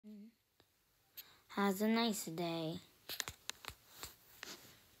has a nice day.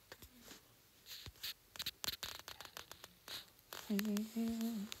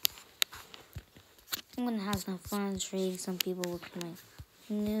 I'm gonna have some fun trading some people with my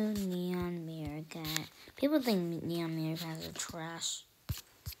new neon mirror cat. People think neon mirror cats are trash.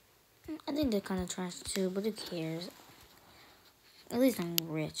 I think they're kind of trash too, but who cares? At least I'm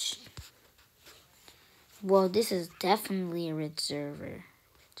rich. Whoa, this is definitely a rich server.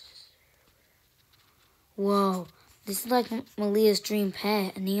 Whoa, this is like Malia's dream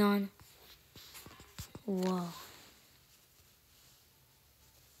pet, a neon. Whoa.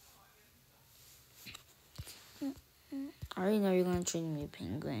 I already know you're gonna treat me a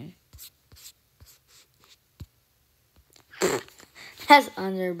penguin. That's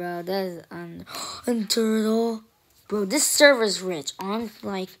under, bro. That is under. And turtle. Bro, this server's rich. On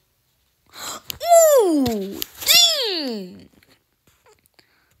like. Ooh! Dang!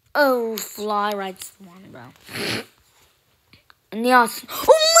 Oh, fly right spawn, bro. Neon.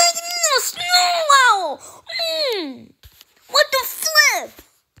 Oh my goodness! Snow owl! What the flip?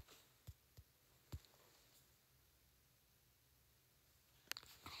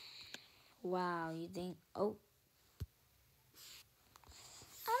 Wow, you think. Oh.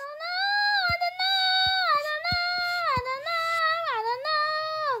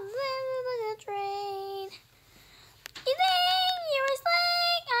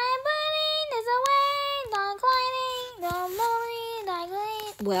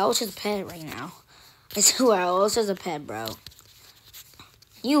 Well, it's just a pet right now. I swear, it's just a pet, bro.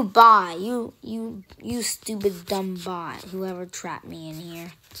 You bot, you stupid dumb bot, whoever trapped me in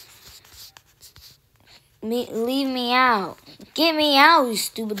here. Leave me out. Get me out, you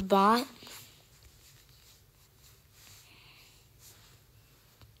stupid bot.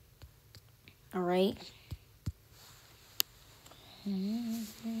 All right.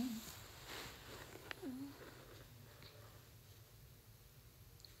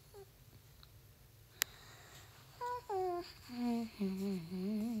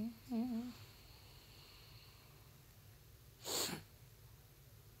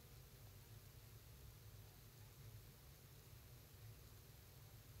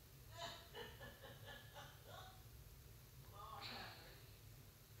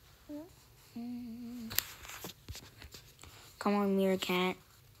 Come on, Meerkat.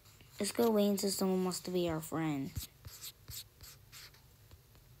 Let's go wait until someone wants to be our friend.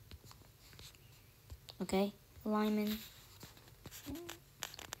 Okay, Lyman.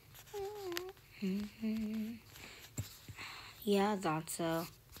 Yeah, I thought so.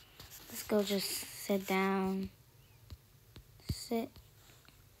 Let's go just sit down. Sit.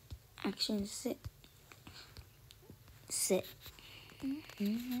 Action, sit. Sit.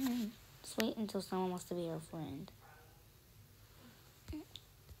 Let's wait until someone wants to be our friend.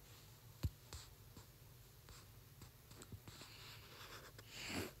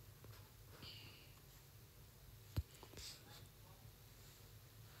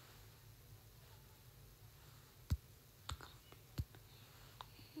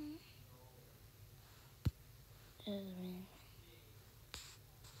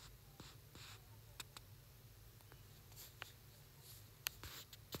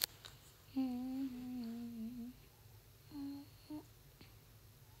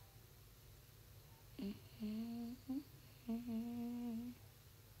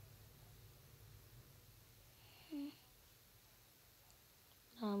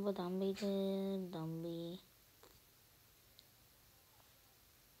 Dumby.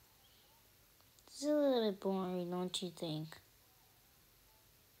 It's a little bit boring, don't you think?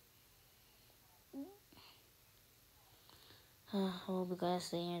 Well, we gotta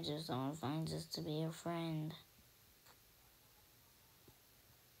stay here until someone finds us to be a friend.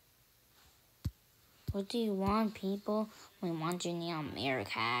 What do you want, people? We want your neon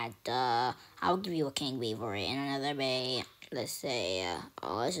Meerkat. Duh. I'll give you a king bee for it in another bay. Let's say,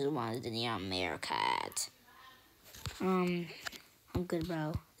 let's just want the neon Meerkat. I'm good,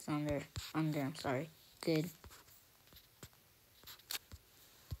 bro. It's under, I'm sorry. Good.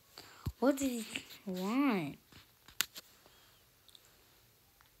 What do you want?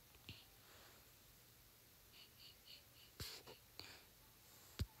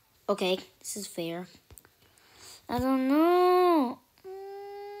 Okay, this is fair. I don't know.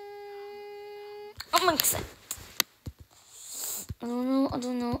 I'm excited. I don't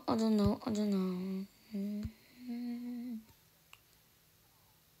know.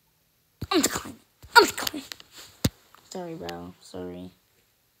 I'm declining. Sorry, bro. Sorry.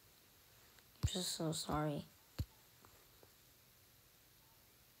 I'm just so sorry.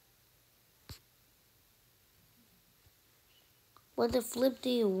 What the flip do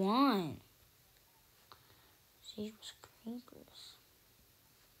you want? Jeepers creepers.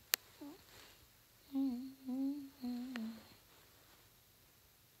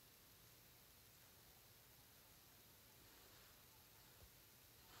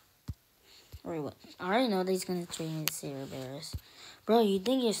 Wait, what? I already know that he's gonna train his Saber Bears. Bro, you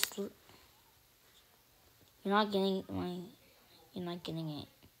think you're not getting my... You're not getting it.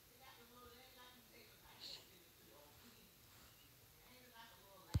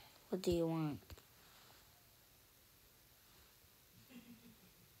 What do you want?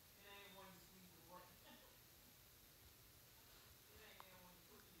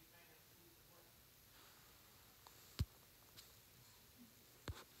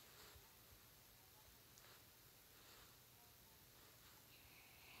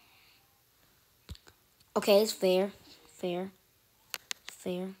 Okay, it's fair. Fair.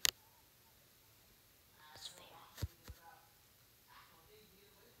 Fair. It's fair.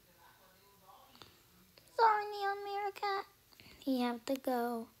 Sorry, America. You have to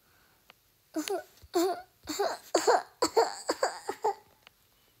go. Here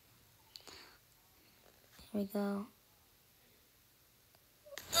we go.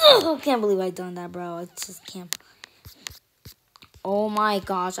 I can't believe I done that, bro. I just can't. Oh my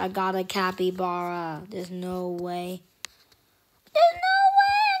gosh, I got a capybara. There's no way. There's no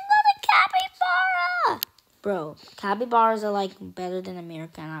way I got a capybara. Bro, capybaras are like better than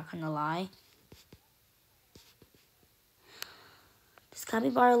America, I'm not gonna lie. This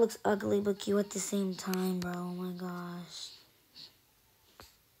capybara looks ugly but cute at the same time, bro. Oh my gosh.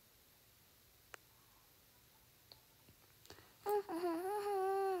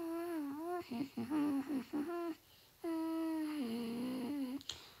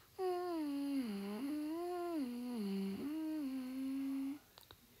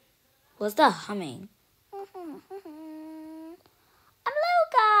 What's that humming? I'm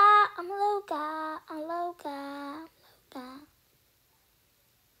Luca. I'm Luca. I'm Luca. Luca.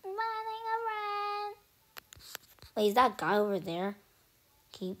 I'm finding a friend. Wait, is that guy over there?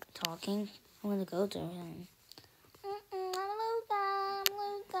 Keep talking. I'm gonna go to him. I'm Luca. I'm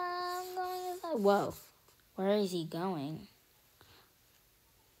Luca. I'm going inside. Whoa. Where is he going?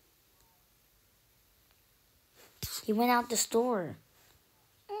 He went out the store.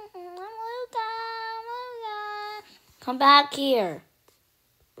 I'm Luca. I'm Luca. Come back here.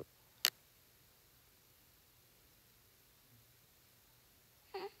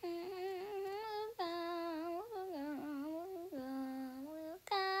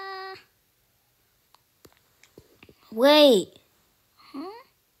 Wait. Huh?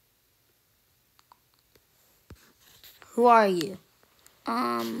 Who are you?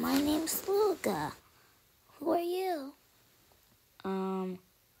 My name's Luca. Who are you?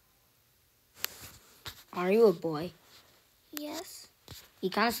 Are you a boy? Yes. You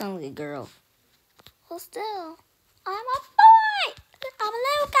kind of sound like a girl. Well, still, I'm a boy. I'm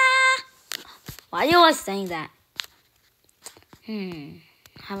Luca. Why are you always saying that? I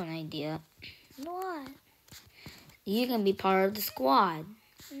have an idea. What? You can be part of the squad.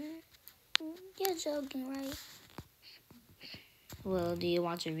 You're joking, right? Well, do you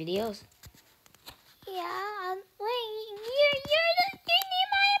watch your videos? Yeah. Wait, you're near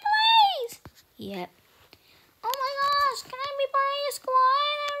my place. Yep. Oh my gosh, can I be part of your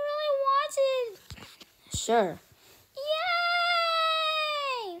squad? I really want it. Sure.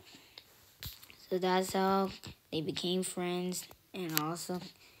 Yay! So that's how they became friends, and also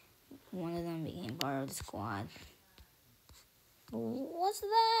one of them became part of the squad. What's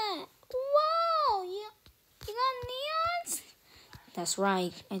that? Whoa! You got neons? That's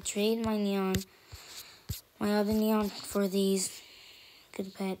right. I traded my other neon for these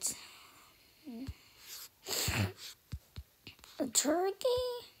good pets. A turkey?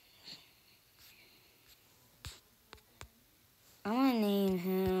 I'm gonna name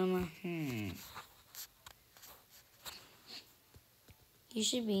him. He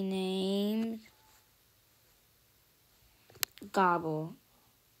should be named Gobble.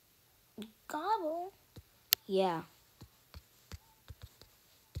 Gobble? Yeah.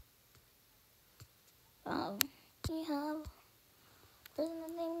 Oh, we have a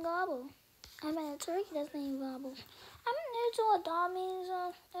person named Gobble. I met a turkey that's named Gobble. I'm new to adopting,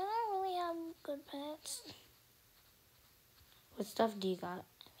 so I don't really have good pets. What stuff do you got?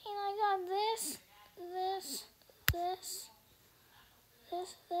 I mean, I got this, this, this,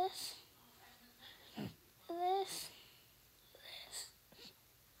 this, this, this,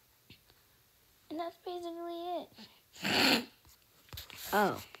 and that's basically it.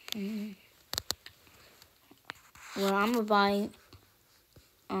 Oh. Well, I'm gonna buy.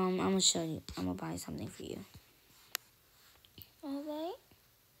 I'm gonna show you. I'm gonna buy something for you.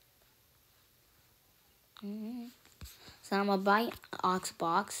 Okay. So I'm gonna buy Ox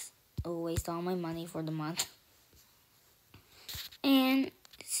Box. Waste all my money for the month. And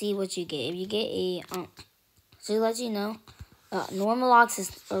see what you get. If you get a so to let you know, normal Ox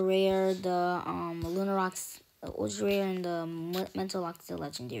is a rare. The Lunar Ox ultra rare, and the Mental Ox is a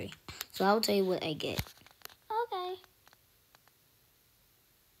legendary. So I will tell you what I get. Okay.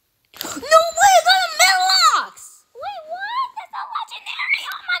 No way! I got a Mental Ox. Wait, what? That's a legendary.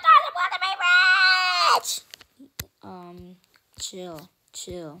 Oh my god! I'm gonna be rich.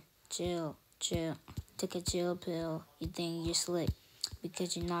 Chill. Take a chill pill. You think you're slick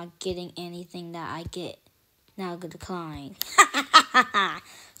because you're not getting anything that I get. Now decline.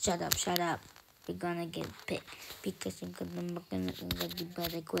 Shut up. You're gonna get picked because you're gonna you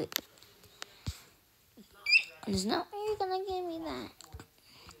better quit. There's no way you're gonna give me that.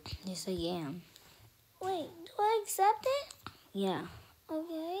 Yes, I am. Wait, do I accept it? Yeah.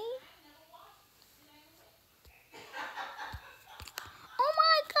 Okay. Oh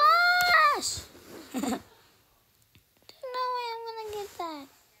my gosh! There's no way I'm gonna get that.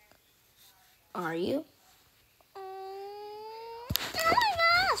 Are you? Oh my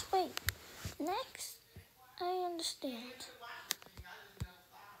gosh! Wait. Next, I understand.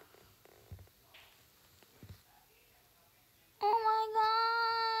 Oh my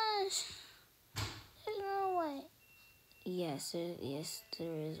gosh! There's no way. Yes,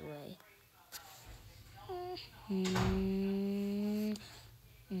 there is way. Oh my gosh!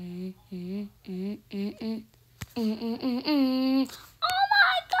 Thank you! You're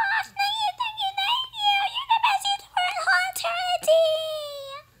the best YouTuber in whole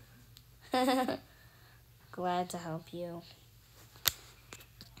eternity. Glad to help you.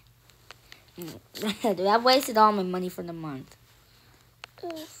 Dude, I wasted all my money for the month.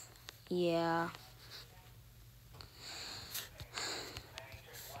 Oof. Yeah.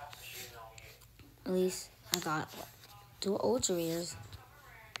 At least I got 2 ultra rares.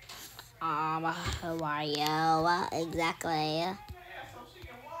 Who are you? Exactly.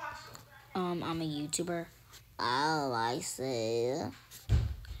 I'm a YouTuber. Oh, I see.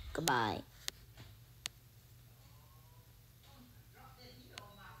 Goodbye.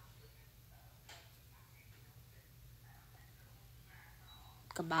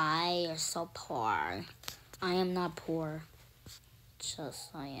 Goodbye. You're so poor. I am not poor.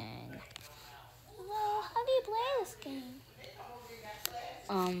 Just saying. Well, how do you play this game?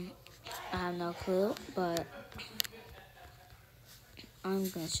 I have no clue, but I'm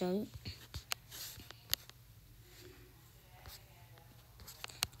gonna show you.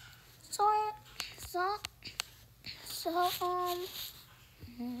 So,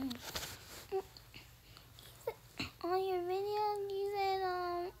 on your video, you said,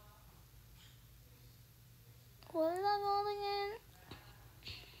 what is that called again?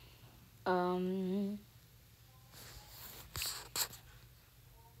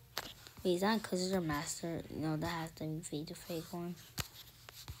 Wait, is that because it's your master? No, that has to be the fake one.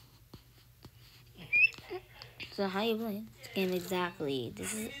 So how you play this game exactly?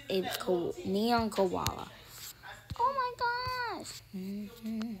 This is a neon koala. Oh my gosh!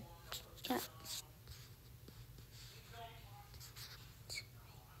 Yeah.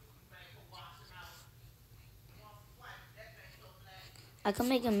 I can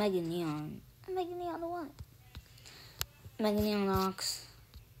make a mega neon. Mega neon what? Mega neon ox.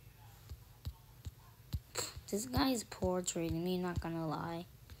 This guy is poor trading me, not gonna lie.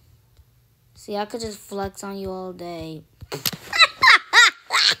 See, I could just flex on you all day.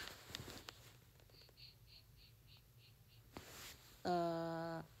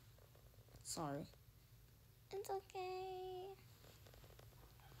 Sorry. It's okay.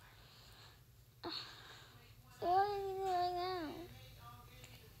 So what are you doing right now?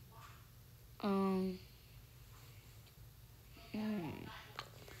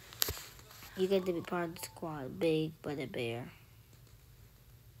 You get to be part of the squad. Big but a bear.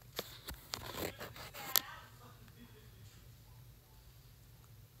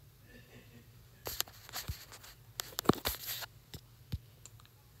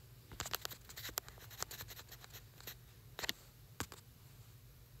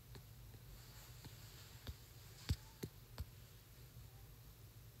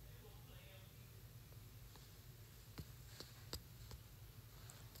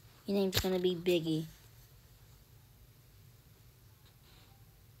 Your name's gonna be Biggie.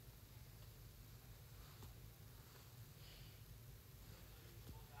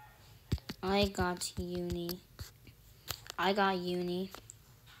 I got uni.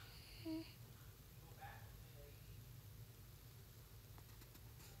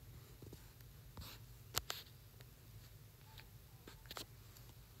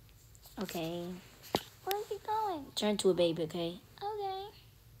 Okay. Where's he going? Turn to a baby, okay? Okay.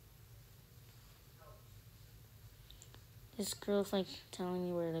 This girl's like telling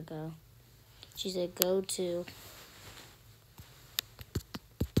me where to go. She said, go to.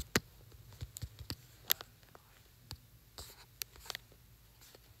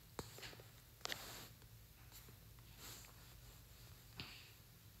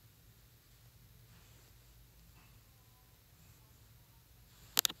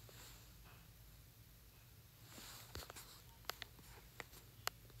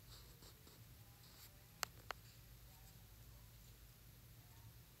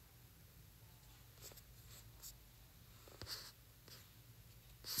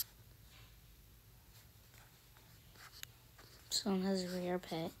 Someone has a rare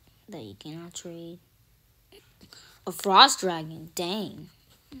pet that you cannot trade. A frost dragon. Dang.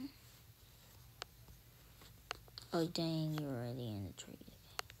 Oh, dang. You're already in the trade.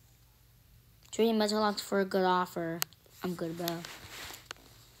 Trading metal locks for a good offer. I'm good, bro.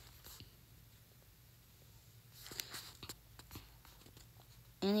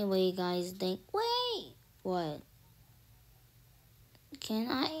 Anyway, guys, wait! What? Can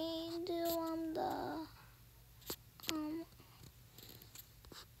I do,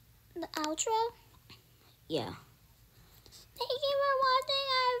 the outro? Yeah. Thank you for watching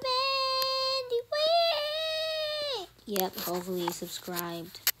our video. Yep, hopefully you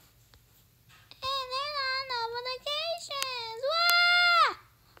subscribed. And then on notifications. Wah!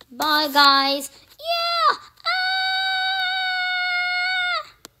 Bye, guys.